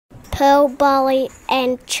Pearl Barley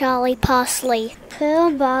and Charlie Parsley. Pearl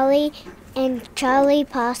Barley and Charlie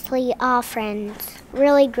Parsley are friends,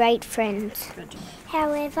 really great friends.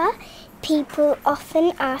 However, people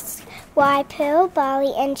often ask why Pearl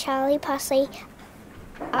Barley and Charlie Parsley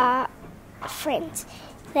are friends.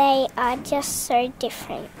 They are just so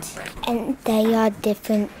different. And they are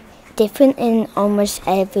different in almost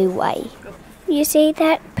every way. You see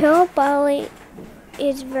that Pearl Barley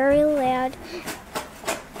is very loud.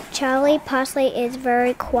 Charlie Parsley is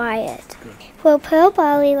very quiet. Well, Pearl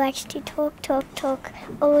Barley likes to talk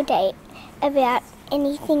all day about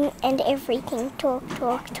anything and everything. Talk.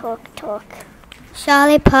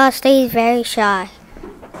 Charlie Parsley is very shy.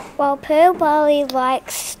 While Pearl Barley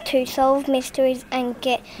likes to solve mysteries and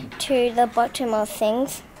get to the bottom of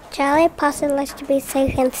things. Charlie Parsley likes to be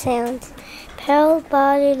safe and sound. Pearl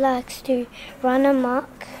Barley likes to run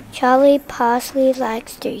amok. Charlie Parsley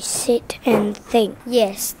likes to sit and think.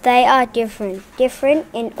 Yes, they are different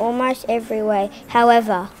in almost every way.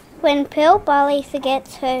 However, when Pearl Barley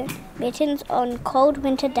forgets her mittens on cold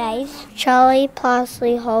winter days, Charlie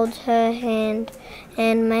Parsley holds her hand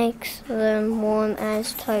and makes them warm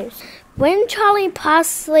as toast. When Charlie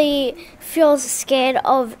Parsley feels scared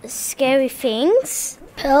of scary things,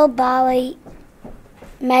 Pearl Barley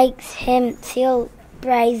makes him feel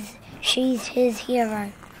brave. She's his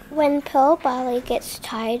hero. When Pearl Barley gets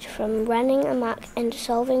tired from running amok and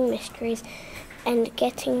solving mysteries and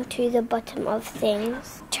getting to the bottom of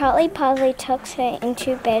things, Charlie Parsley tucks her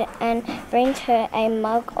into bed and brings her a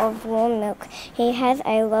mug of warm milk. He has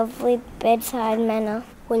a lovely bedside manner.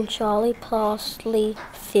 When Charlie Parsley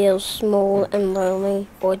feels small and lonely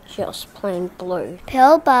or just plain blue,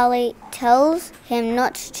 Pearl Barley tells him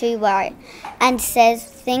not to worry and says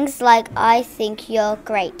things like, "I think you're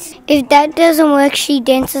great." If that doesn't work, she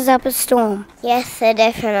dances up a storm. Yes, they're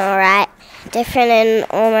different, all right. Different in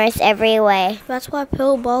almost every way. That's why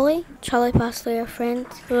Pearl Barley, Charlie Parsley are friends.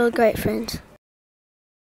 Real great friends.